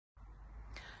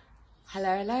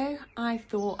Hello. I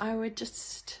thought I would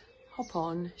just hop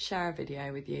on, share a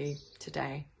video with you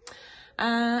today.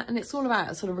 And it's all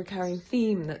about a sort of recurring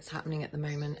theme that's happening at the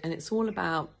moment. And it's all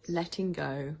about letting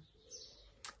go,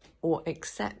 or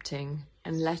accepting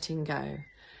and letting go,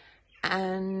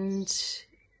 and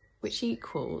which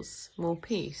equals more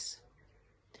peace,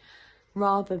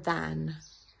 rather than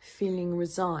feeling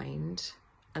resigned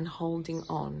and holding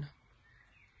on.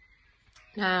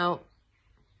 Now,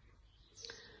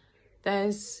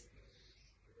 there's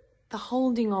the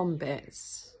holding on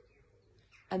bits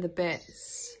and the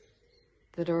bits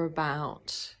that are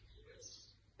about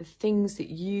the things that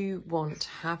you want to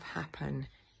have happen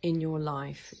in your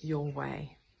life your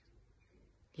way.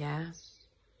 Yeah?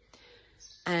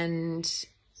 And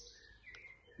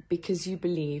because you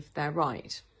believe they're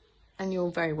right. And you're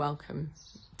very welcome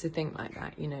to think like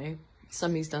that, you know.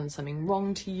 Somebody's done something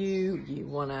wrong to you, you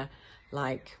want to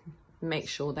make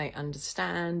sure they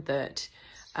understand that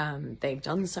they've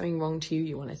done something wrong to you.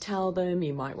 You want to tell them,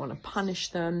 you might want to punish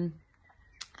them.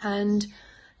 And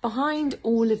behind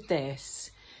all of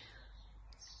this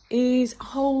is a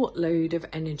whole load of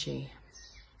energy.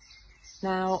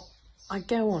 Now, I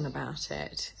go on about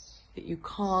it, that you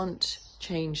can't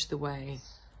change the way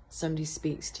somebody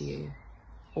speaks to you,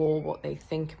 or what they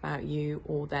think about you,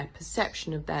 or their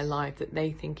perception of their life, that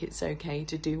they think it's okay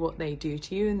to do what they do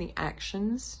to you and the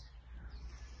actions.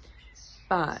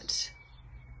 But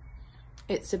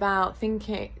it's about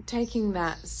taking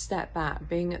that step back,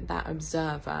 being that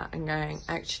observer and going,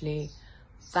 actually,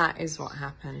 that is what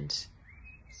happened.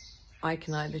 I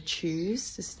can either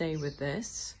choose to stay with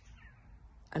this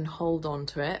and hold on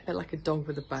to it, a bit like a dog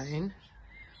with a bone,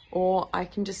 or I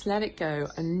can just let it go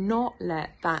and not let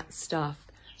that stuff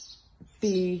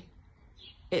be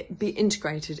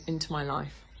integrated into my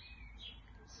life.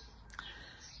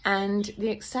 And the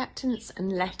acceptance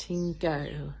and letting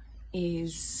go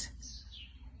is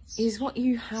what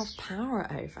you have power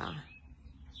over.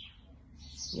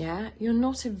 Yeah, you're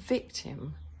not a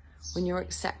victim when you're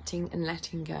accepting and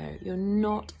letting go. You're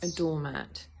not a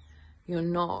doormat. You're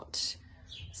not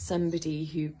somebody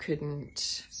who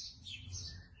couldn't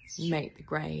make the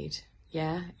grade,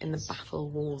 yeah, in the battle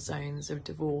war zones of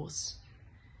divorce.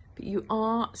 But you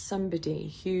are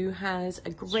somebody who has a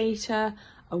greater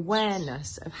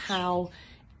awareness of how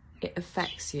it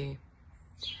affects you.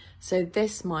 So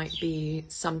this might be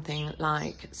something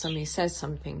like somebody says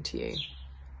something to you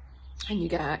and you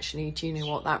go, actually, do you know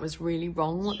what, that was really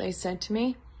wrong what they said to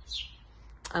me.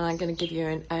 And I'm going to give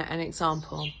you an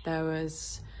example. There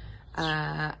was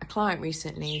a client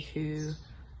recently who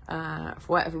for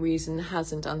whatever reason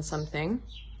hasn't done something,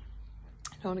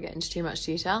 I don't want to get into too much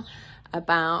detail,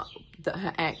 about that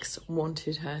her ex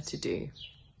wanted her to do.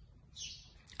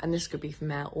 And this could be for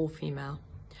male or female.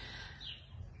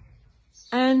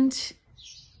 And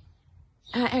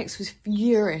her ex was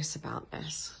furious about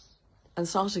this and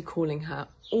started calling her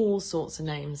all sorts of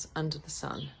names under the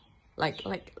sun. Like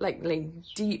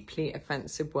deeply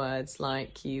offensive words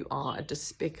like, you are a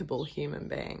despicable human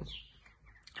being.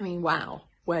 I mean, wow,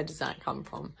 where does that come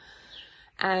from?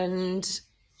 And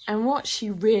what she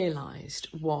realized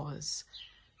was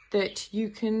that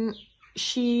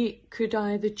she could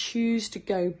either choose to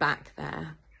go back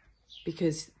there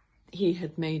because he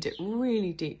had made it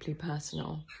really deeply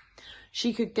personal.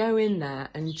 She could go in there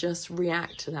and just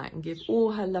react to that and give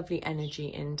all her lovely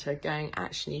energy into going,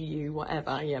 actually, you,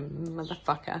 whatever, you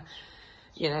motherfucker,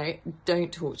 you know,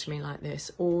 don't talk to me like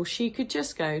this. Or she could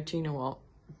just go, do you know what?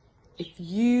 If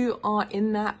you are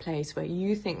in that place where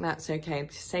you think that's okay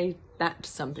to say that to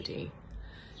somebody,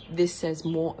 this says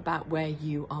more about where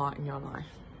you are in your life.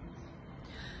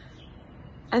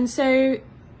 And so,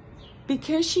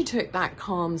 because she took that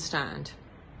calm stand,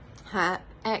 her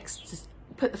ex just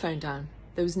put the phone down.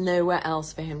 There was nowhere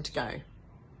else for him to go.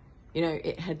 You know,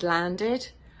 it had landed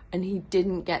and he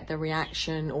didn't get the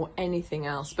reaction or anything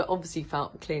else, but obviously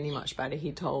felt clearly much better.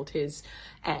 He told his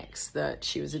ex that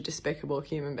she was a despicable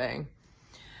human being.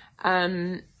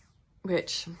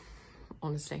 Which,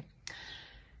 honestly.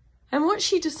 And what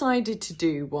she decided to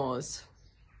do was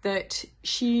that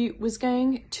she was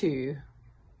going to,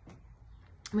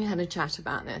 we had a chat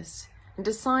about this, and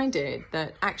decided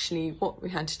that actually what we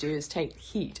had to do is take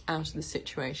heat out of the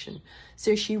situation.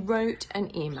 So she wrote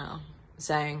an email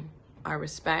saying, I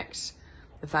respect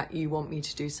the fact you want me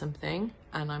to do something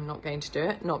and I'm not going to do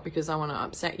it, not because I want to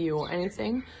upset you or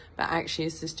anything, but actually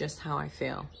this is just how I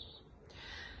feel.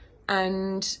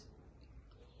 And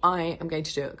I am going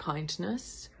to do it with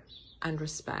kindness and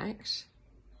respect,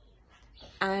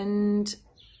 and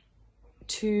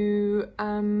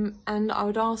I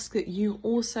would ask that you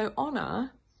also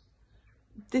honour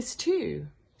this too.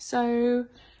 So,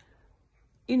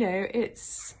 you know,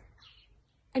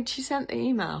 and she sent the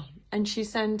email, and she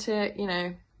sent it, you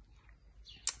know,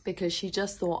 because she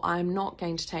just thought, I'm not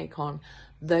going to take on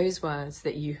those words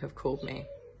that you have called me.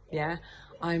 Yeah,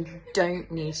 I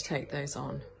don't need to take those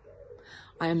on.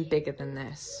 I am bigger than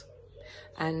this.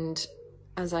 And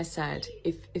as I said,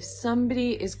 if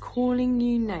somebody is calling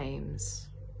you names,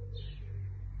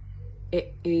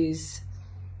 it is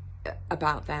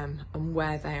about them and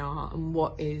where they are and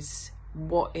what is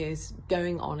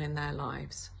going on in their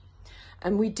lives.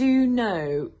 And we do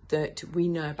know that we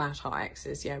know about our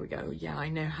exes. Yeah, we go, yeah, I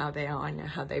know how they are, I know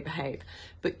how they behave.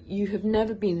 But you have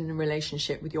never been in a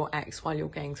relationship with your ex while you're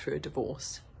going through a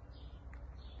divorce.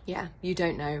 Yeah, you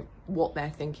don't know what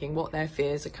they're thinking, what their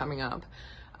fears are coming up,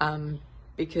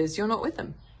 because you're not with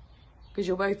them, because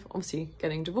you're both obviously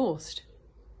getting divorced.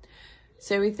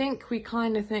 So we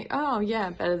kind of think, oh yeah,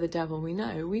 better the devil we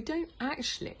know. We don't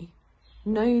actually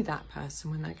know that person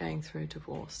when they're going through a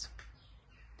divorce.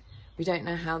 We don't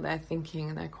know how they're thinking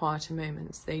in their quieter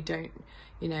moments. They don't,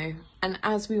 you know, and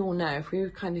as we all know, if we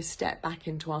kind of step back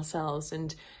into ourselves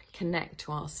and connect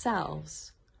to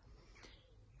ourselves,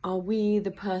 are we the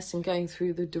person going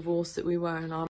through the divorce that we were in our